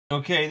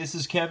Okay, this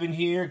is Kevin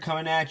here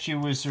coming at you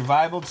with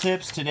survival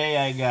tips. Today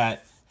I got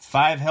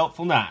 5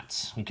 helpful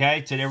knots. Okay,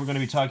 today we're going to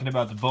be talking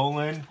about the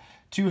bowline,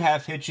 2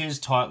 half hitches,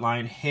 taut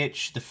line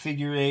hitch, the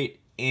figure 8,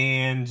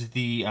 and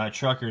the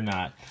trucker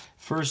knot.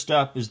 First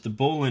up is the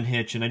bowline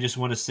hitch, and I just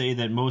want to say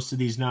that most of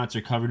these knots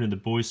are covered in the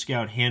Boy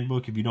Scout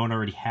handbook. If you don't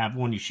already have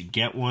one, you should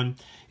get one.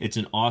 It's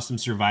an awesome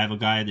survival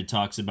guide that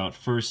talks about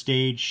first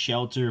aid,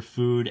 shelter,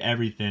 food,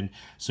 everything.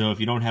 So if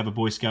you don't have a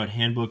Boy Scout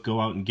handbook,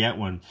 go out and get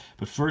one.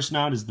 But first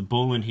knot is the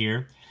bowline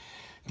here.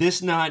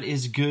 This knot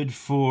is good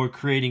for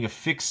creating a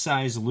fixed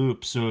size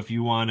loop. So if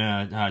you want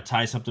to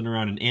tie something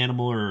around an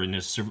animal, or in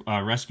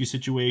a rescue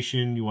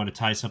situation, you want to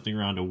tie something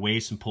around a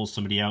waist and pull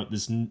somebody out,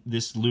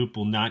 this loop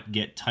will not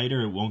get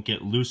tighter, it won't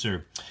get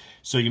looser.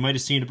 So you might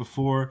have seen it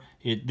before.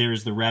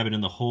 There's the rabbit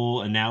in the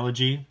hole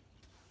analogy.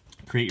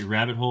 Create your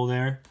rabbit hole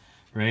there,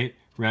 right?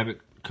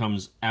 Rabbit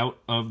comes out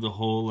of the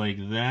hole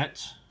like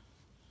that.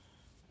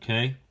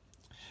 Okay.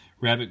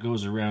 Rabbit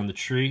goes around the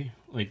tree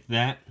like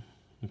that.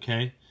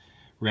 Okay.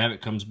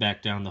 Rabbit comes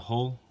back down the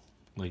hole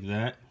like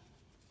that.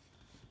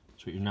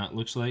 That's what your knot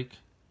looks like.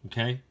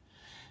 Okay.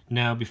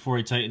 Now before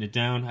I tighten it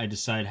down, I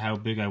decide how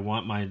big I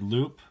want my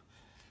loop.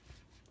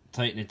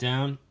 Tighten it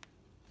down.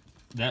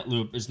 That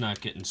loop is not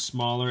getting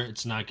smaller.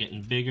 It's not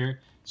getting bigger.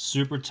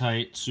 Super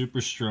tight,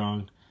 super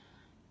strong.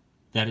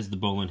 That is the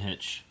bowline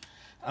hitch.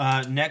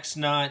 Next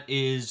knot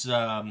is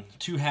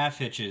 2 half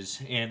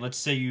hitches, and let's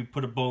say you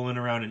put a bowline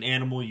around an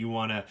animal, you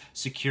want to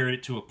secure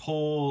it to a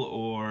pole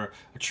or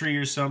a tree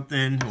or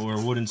something, or a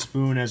wooden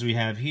spoon as we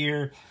have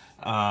here.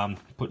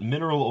 Put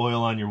mineral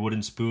oil on your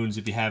wooden spoons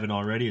if you haven't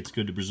already. It's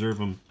good to preserve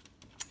them.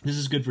 This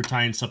is good for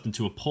tying something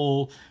to a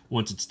pole.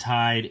 Once it's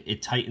tied,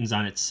 it tightens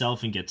on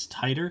itself and gets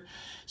tighter.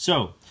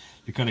 So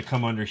you're going to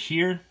come under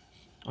here,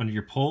 under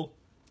your pole.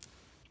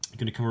 You're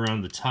going to come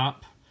around the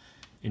top,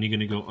 and you're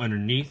going to go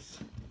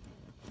underneath.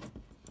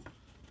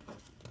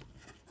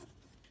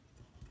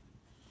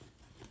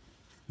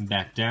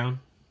 Back down.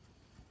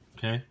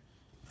 Okay.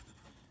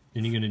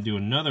 Then you're going to do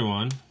another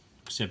one,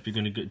 except you're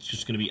going to it's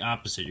just going to be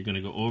opposite. You're going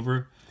to go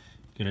over,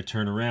 you're going to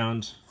turn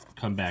around,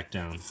 come back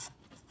down.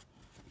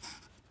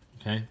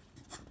 Okay.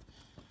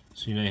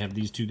 So you know you have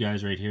these 2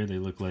 guys right here. They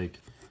look like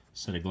a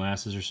set of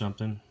glasses or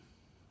something.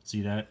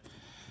 See that?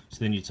 So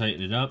then you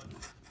tighten it up,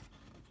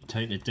 you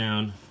tighten it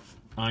down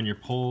on your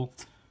pole,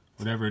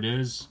 whatever it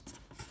is.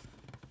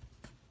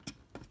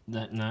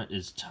 That knot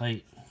is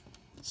tight.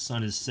 The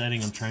sun is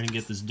setting. I'm trying to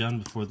get this done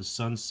before the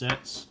sun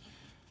sets.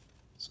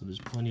 So there's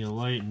plenty of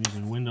light. I'm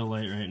using window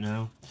light right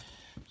now.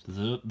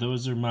 So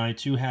those are my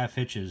 2 half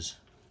hitches.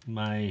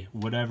 My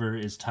whatever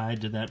is tied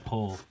to that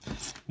pole.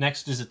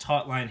 Next is a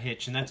taut line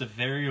hitch, and that's a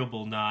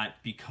variable knot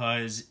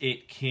because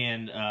it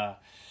can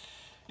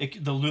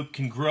the loop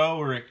can grow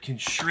or it can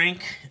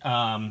shrink.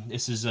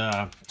 This is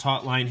a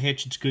taut line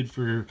hitch. It's good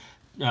for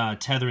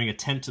tethering a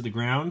tent to the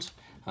ground.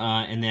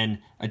 And then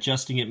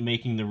adjusting it,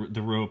 making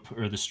the rope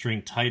or the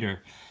string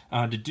tighter.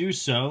 To do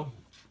so,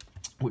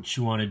 what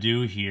you want to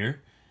do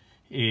here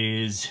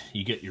is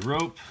you get your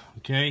rope,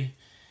 okay?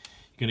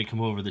 You're going to come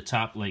over the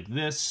top like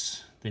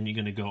this, then you're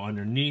going to go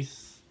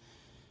underneath.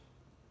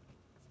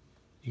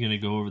 You're going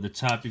to go over the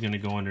top, you're going to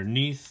go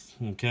underneath,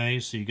 okay?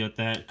 So you got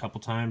that a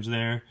couple times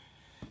there.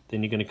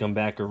 Then you're going to come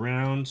back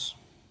around.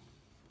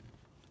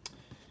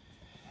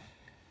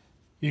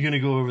 You're going to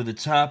go over the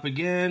top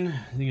again.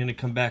 You're going to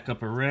come back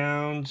up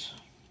around.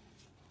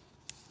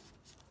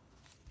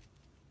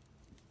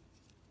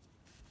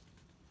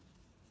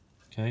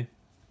 Okay.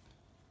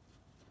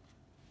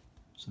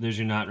 So there's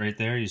your knot right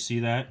there. You see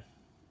that?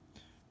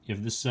 You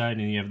have this side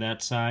and you have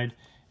that side.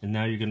 And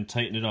now you're going to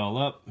tighten it all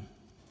up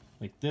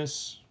like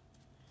this.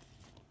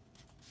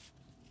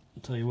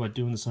 I'll tell you what,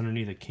 doing this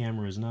underneath a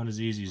camera is not as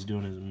easy as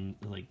doing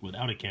it like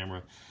without a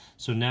camera.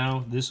 So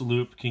now this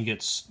loop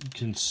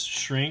can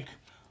shrink,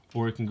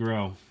 or it can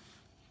grow.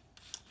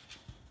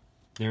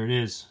 There it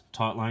is,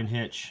 taut line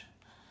hitch.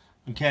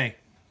 Okay,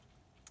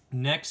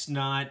 next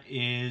knot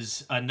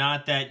is a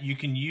knot that you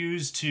can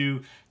use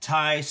to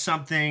tie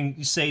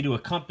something, say to a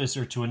compass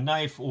or to a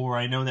knife, or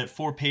I know that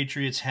 4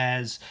 Patriots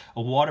has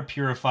a water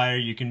purifier.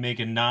 You can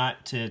make a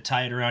knot to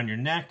tie it around your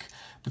neck,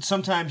 but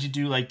sometimes you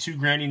do like 2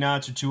 granny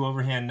knots or 2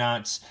 overhand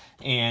knots,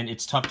 and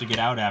it's tough to get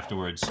out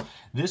afterwards.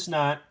 This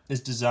knot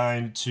is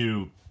designed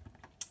to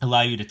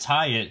allow you to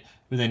tie it,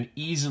 but then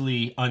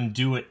easily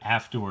undo it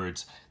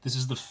afterwards. This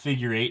is the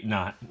figure 8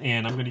 knot,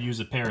 and I'm going to use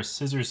a pair of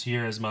scissors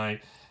here as my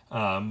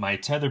my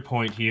tether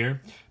point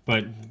here.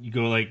 But you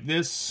go like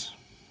this,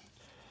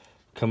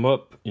 come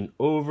up and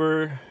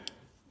over.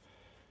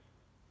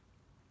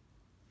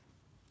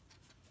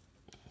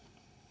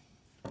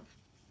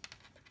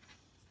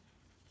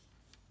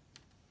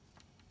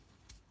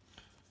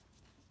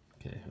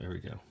 Okay, there we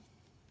go.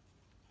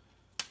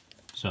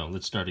 So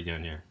let's start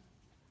again here.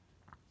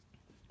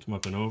 Come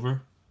up and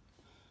over.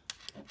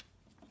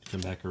 Come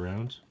back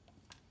around.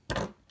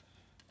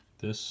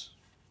 This.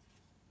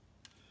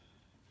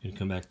 You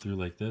come back through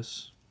like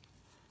this.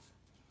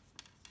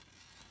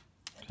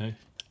 Okay.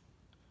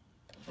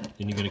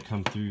 Then you're going to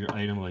come through your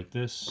item like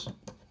this.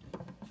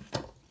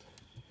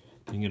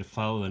 I'm going to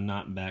follow the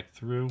knot back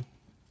through.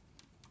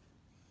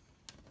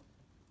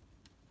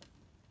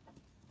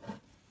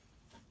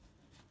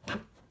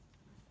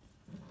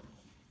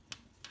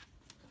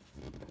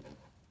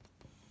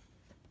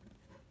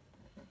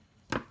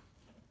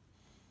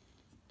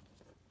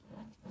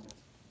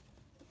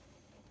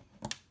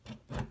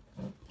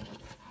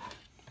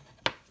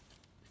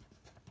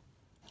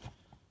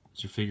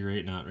 It's your figure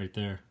 8 knot right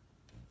there.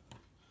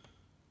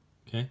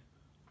 Okay.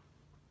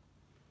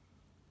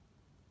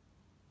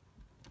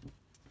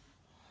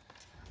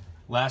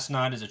 Last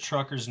knot is a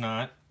trucker's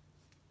knot.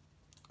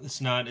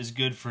 This knot is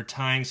good for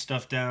tying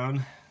stuff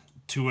down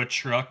to a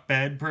truck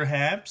bed,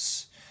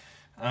 perhaps.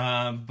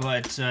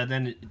 But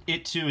then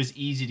it too is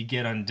easy to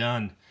get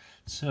undone.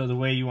 So the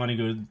way you want to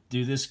go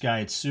do this guy,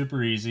 it's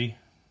super easy,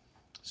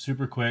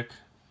 super quick.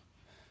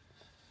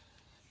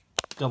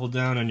 Double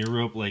down on your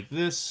rope like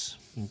this,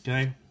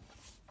 okay?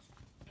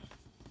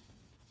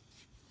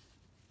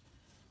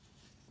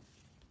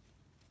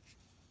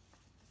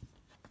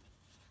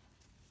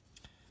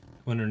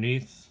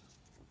 Underneath,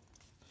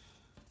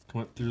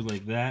 come up through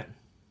like that.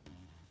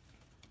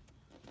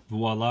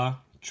 Voila,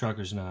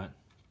 trucker's knot.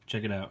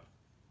 Check it out.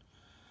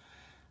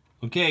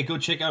 Okay, go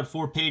check out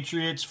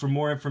 4Patriots for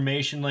more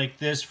information like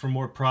this, for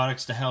more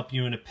products to help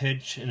you in a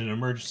pinch, in an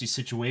emergency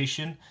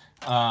situation.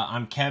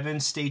 I'm Kevin.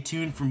 Stay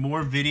tuned for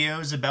more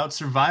videos about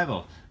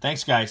survival.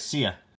 Thanks, guys. See ya.